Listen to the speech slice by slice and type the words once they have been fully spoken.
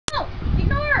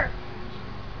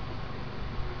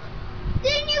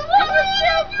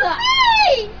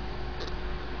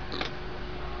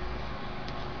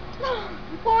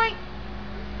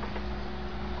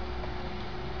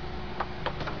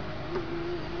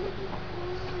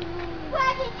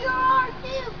you are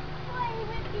too.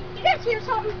 You guys hear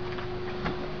something?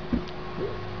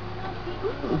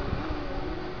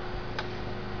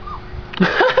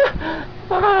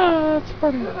 Ah, that's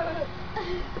funny.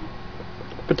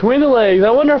 Between the legs.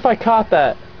 I wonder if I caught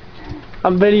that.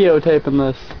 I'm videotaping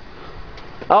this.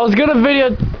 I was gonna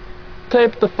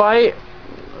videotape the fight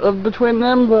between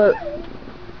them, but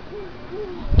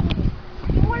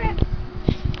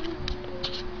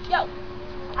Yo,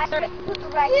 I serve it with a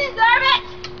racket. You serve it.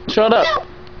 shut up. No.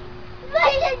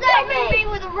 Listen me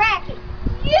with a racket.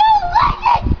 You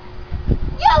listen.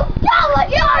 You don't let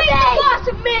me the boss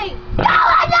of me.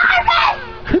 Don't ignore me.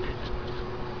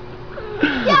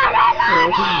 You're ignoring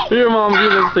me. Your mom's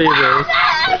gonna see this.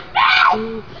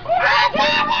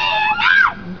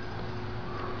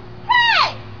 Hey,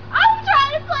 I'm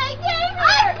trying to play a game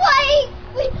here. I'm playing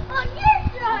on your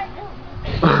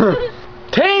side.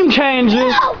 Team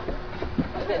changes. No.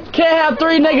 Can't have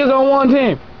 3 niggas on one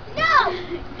team. No.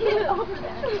 Get over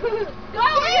there. Go,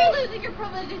 you're losing your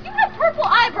privileges. You have purple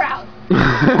eyebrows.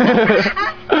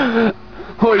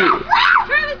 What are you?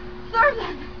 Travis, serve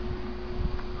them.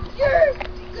 You're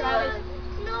Travis.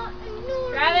 No.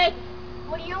 Travis.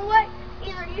 Well, you know what?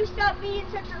 Either you stop being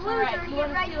such a loser and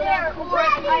get right there, or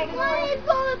one is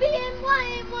gonna be in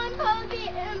one gonna be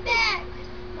in back.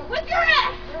 With your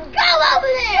ass. Go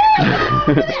over there.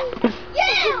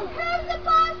 Yeah. I'm the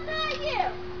boss, not you.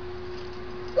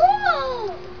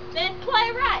 Go. Then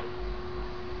play right.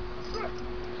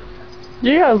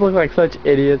 You guys look like such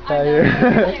idiots out here.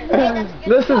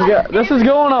 This is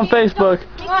going on Facebook.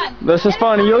 This is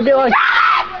funny. You'll get like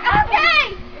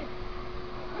Okay.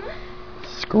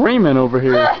 screaming over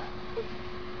here.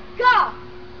 Go.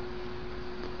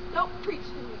 Don't preach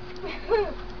to me.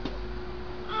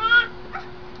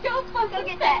 Go fucking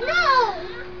get that. No.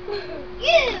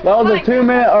 You. That was a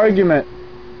 2-minute argument.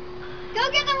 Go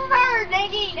get the bird,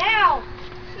 Nikki, now.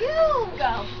 You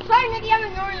go. Sorry, Nikki, I'm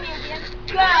ignoring you again.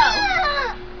 Go.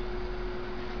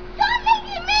 Stop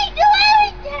making me do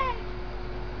everything.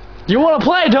 You want to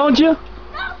play, don't you? No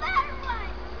matter what.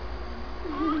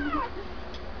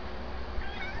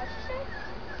 What'd you say?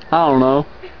 I don't know.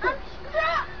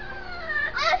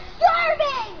 I'm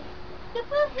starving. The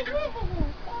food is living.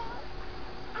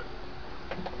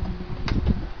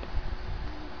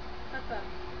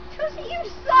 Josie, you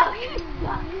suck. Hey,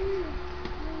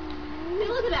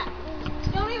 look at that.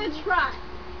 Don't even try.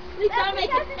 At least I make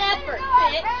an effort,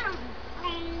 bitch.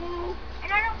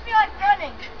 And I don't feel like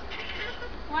running.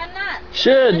 Why not?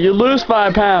 Should you lose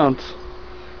 5 pounds?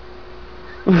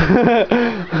 Really,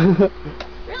 Travis?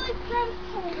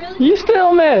 Really? You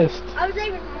still missed. I was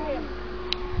aiming for him.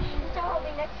 So I'll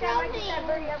be next time I get that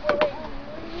bird up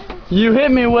with. You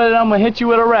hit me with it, I'm gonna hit you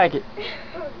with a racket.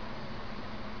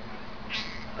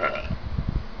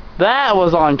 That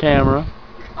was on camera.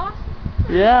 Awesome.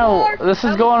 Yeah, well, this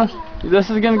is gonna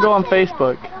go on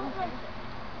Facebook.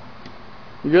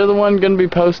 You're the one gonna be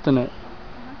posting it.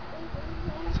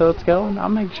 So it's going. I'll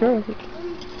make sure of it.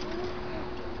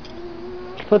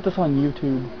 Put this on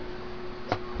YouTube.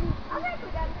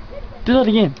 Do that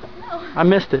again. I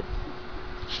missed it.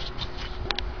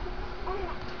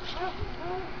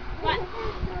 What?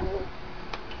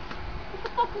 What the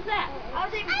fuck was that? I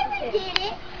did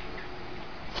it.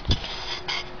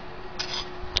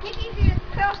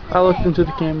 I looked into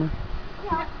the camera.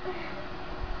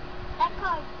 That's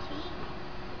called cheese.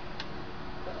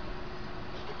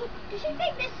 Does she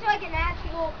think this is like an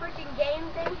actual freaking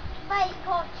game thing? Why it's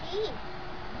called cheese?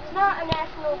 It's not a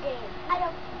national game. I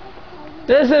don't.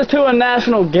 This is to a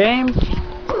national game.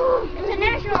 It's a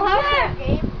national household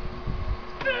game.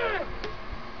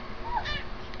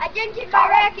 I dented my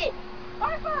racket.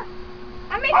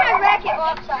 I made my racket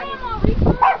lopsided.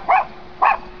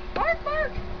 Bark,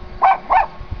 bark.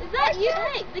 Is that you?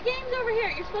 Hey, the game's over here.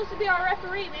 You're supposed to be our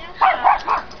referee, man.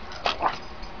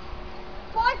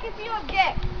 Bark if you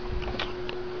object.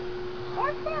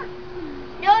 Bark, bark.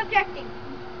 No objecting.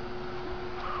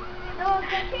 No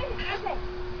objecting? Okay.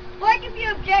 Bark if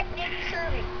you object, Nick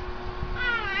serving.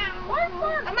 Bark,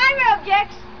 bark. Amira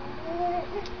objects.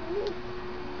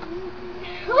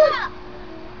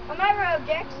 Amira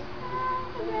objects.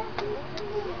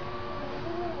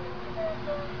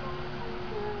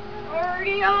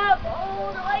 Hurry up,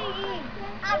 old lady.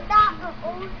 I'm not the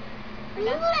old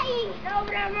lady. No,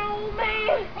 but I'm an old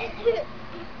man.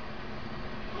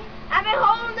 I've been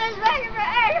holding this record for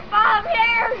 85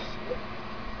 years.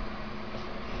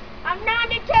 I'm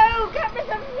 92. Cut me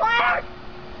some slack.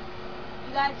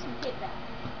 You guys can get that.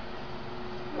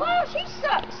 Well, she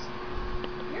sucks.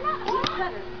 You're not. She's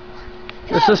better.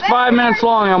 This is 5 minutes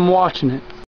long. I'm watching it.